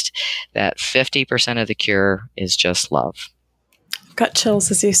convinced that 50% of the cure is just love. I've got chills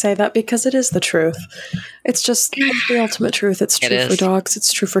as you say that, because it is the truth. It's just the ultimate truth. It's true for dogs.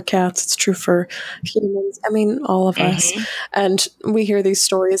 It's true for cats. It's true for humans. I mean, all of us. And we hear these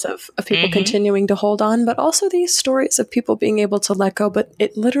stories of people continuing to hold on, but also these stories of people being able to let go. But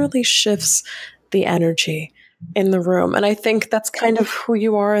it literally shifts the energy in the room. And I think that's kind of who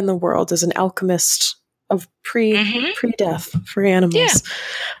you are in the world, as an alchemist of pre-death for animals. Yeah.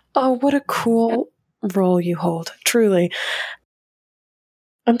 Oh, what a cool role you hold, truly.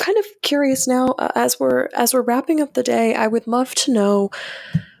 I'm kind of curious now, as we're wrapping up the day, I would love to know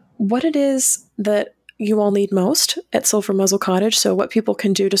what it is that you all need most at Silver Muzzle Cottage, so what people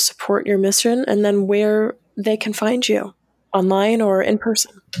can do to support your mission, and then where they can find you, online or in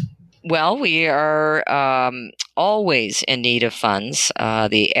person. Well, we are always in need of funds.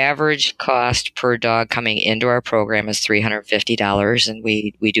 The average cost per dog coming into our program is $350, and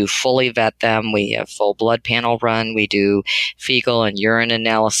we do fully vet them. We have full blood panel run. We do fecal and urine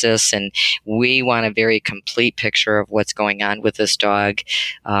analysis, and we want a very complete picture of what's going on with this dog.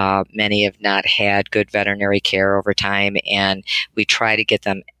 Many have not had good veterinary care over time, and we try to get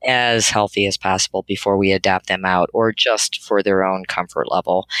them as healthy as possible before we adopt them out, or just for their own comfort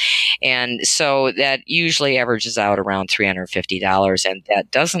level. And so that usually averages out around $350, and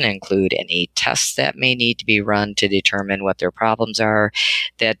that doesn't include any tests that may need to be run to determine what their problems are.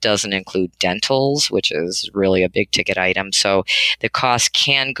 That doesn't include dentals, which is really a big ticket item. So the cost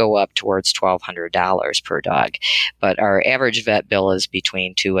can go up towards $1,200 per dog, but our average vet bill is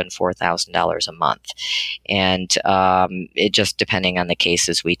between $2,000 and $4,000 a month, and it just depending on the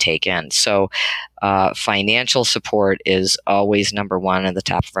cases we take in. So financial support is always number one on the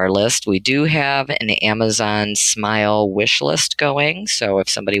top of our list. We do have an Amazon Smile wish list going. So if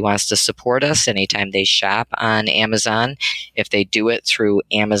somebody wants to support us anytime they shop on Amazon, if they do it through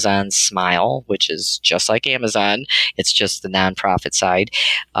Amazon Smile, which is just like Amazon, it's just the nonprofit side,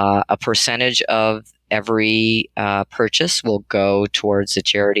 a percentage of every purchase will go towards the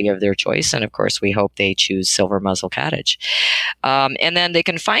charity of their choice. And of course, we hope they choose Silver Muzzle Cottage. And then they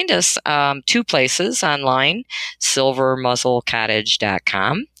can find us two places online.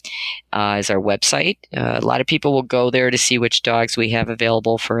 silvermuzzlecottage.com is our website. A lot of people will go there to see which dogs we have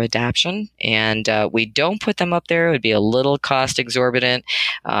available for adoption. And we don't put them up there. It would be a little cost exorbitant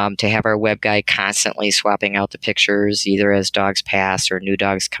to have our web guy constantly swapping out the pictures, either as dogs pass or new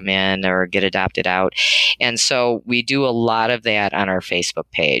dogs come in or get adopted out. And so we do a lot of that on our Facebook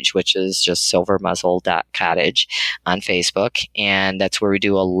page, which is just silvermuzzle.cottage on Facebook. And that's where we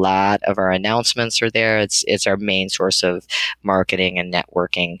do a lot of our announcements are there. It's our main source of marketing and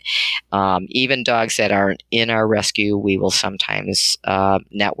networking. Even dogs that aren't in our rescue, we will sometimes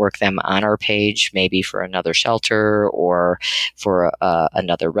network them on our page, maybe for another shelter or for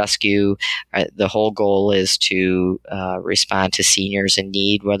another rescue. The whole goal is to respond to seniors in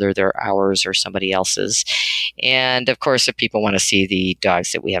need, whether they're ours or somebody else's. And of course, if people want to see the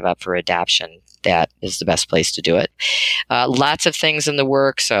dogs that we have up for adoption, that is the best place to do it. Lots of things in the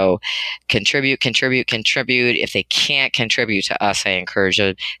work. So contribute. If they can't contribute to us, I encourage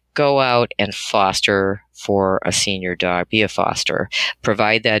you, go out and foster for a senior dog. Be a foster.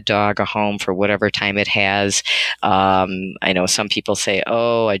 Provide that dog a home for whatever time it has. I know some people say,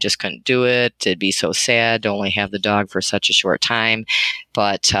 oh, I just couldn't do it. It'd be so sad to only have the dog for such a short time.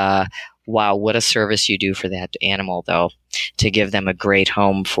 But wow, what a service you do for that animal, though, to give them a great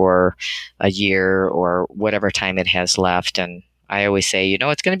home for a year or whatever time it has left. And I always say,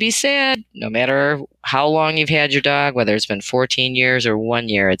 it's going to be sad no matter how long you've had your dog, whether it's been 14 years or 1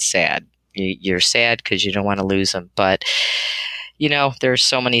 year, it's sad. You're sad because you don't want to lose them. But, there's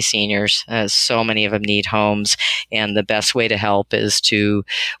so many seniors, so many of them need homes. And the best way to help is to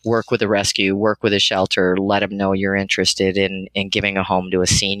work with a rescue, work with a shelter, let them know you're interested in giving a home to a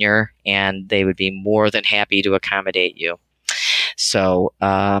senior, and they would be more than happy to accommodate you. So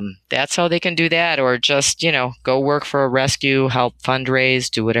that's how they can do that, or just, go work for a rescue, help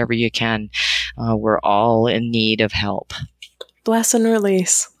fundraise, do whatever you can. We're all in need of help. Bless and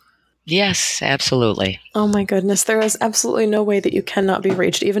release. Yes, absolutely. Oh my goodness. There is absolutely no way that you cannot be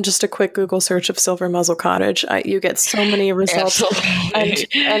reached. Even just a quick Google search of Silver Muzzle Cottage, you get so many results. Absolutely.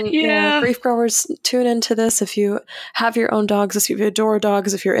 And Grief Growers, tune into this if you have your own dogs, if you adore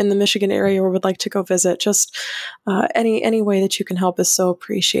dogs, if you're in the Michigan area or would like to go visit. Just any way that you can help is so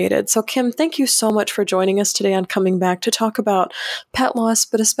appreciated. So Kim, thank you so much for joining us today on Coming Back to talk about pet loss,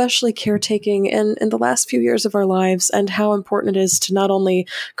 but especially caretaking in the last few years of our lives, and how important it is to not only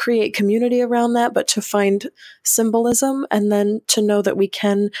create community around that, but to find symbolism, and then to know that we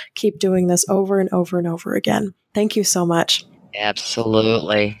can keep doing this over and over and over again. Thank you so much.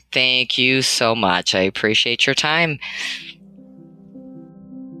 Absolutely. Thank you so much. I appreciate your time.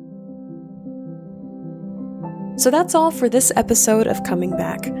 So that's all for this episode of Coming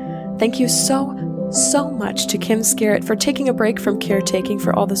Back. Thank you so much to Kim Skerritt for taking a break from caretaking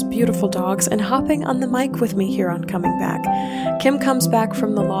for all those beautiful dogs and hopping on the mic with me here on Coming Back. Kim comes back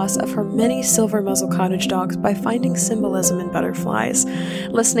from the loss of her many Silver Muzzle Cottage dogs by finding symbolism in butterflies,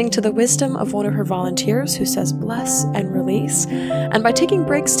 listening to the wisdom of one of her volunteers who says bless and release, and by taking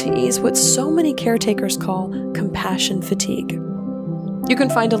breaks to ease what so many caretakers call compassion fatigue. You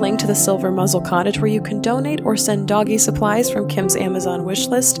can find a link to the Silver Muzzle Cottage where you can donate or send doggy supplies from Kim's Amazon wish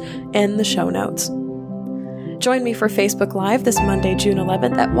list in the show notes. Join me for Facebook Live this Monday, June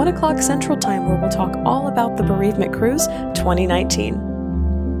 11th at 1 o'clock Central Time, where we'll talk all about the Bereavement Cruise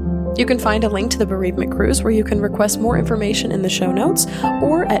 2019. You can find a link to the bereavement cruise where you can request more information in the show notes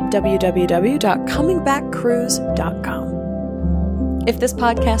or at www.comingbackcruise.com. If this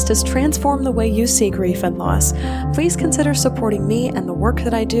podcast has transformed the way you see grief and loss, please consider supporting me and the work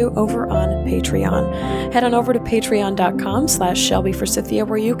that I do over on Patreon. Head on over to patreon.com/ShelbyForsythia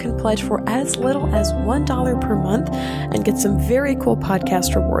where you can pledge for as little as $1 per month and get some very cool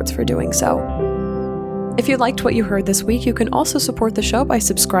podcast rewards for doing so. If you liked what you heard this week, you can also support the show by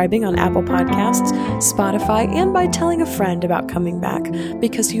subscribing on Apple Podcasts, Spotify, and by telling a friend about Coming Back,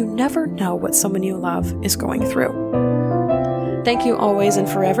 because you never know what someone you love is going through. Thank you always and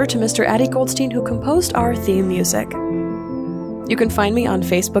forever to Mr. Addy Goldstein, who composed our theme music. You can find me on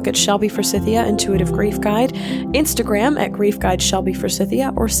Facebook at Shelby Forsythia Intuitive Grief Guide, Instagram at Grief Guide Shelby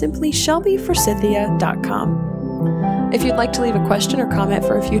Forsythia, or simply shelbyforsythia.com. If you'd like to leave a question or comment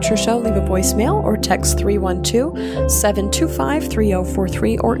for a future show, leave a voicemail or text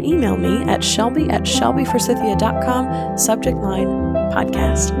 312-725-3043 or email me at shelby@shelbyforsythia.com, subject line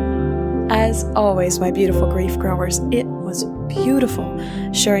podcast. As always, my beautiful grief growers, it was beautiful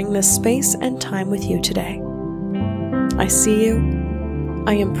sharing this space and time with you today. I see you,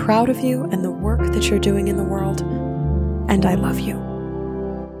 I am proud of you and the work that you're doing in the world, and I love you.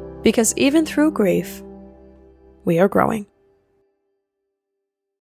 Because even through grief, we are growing.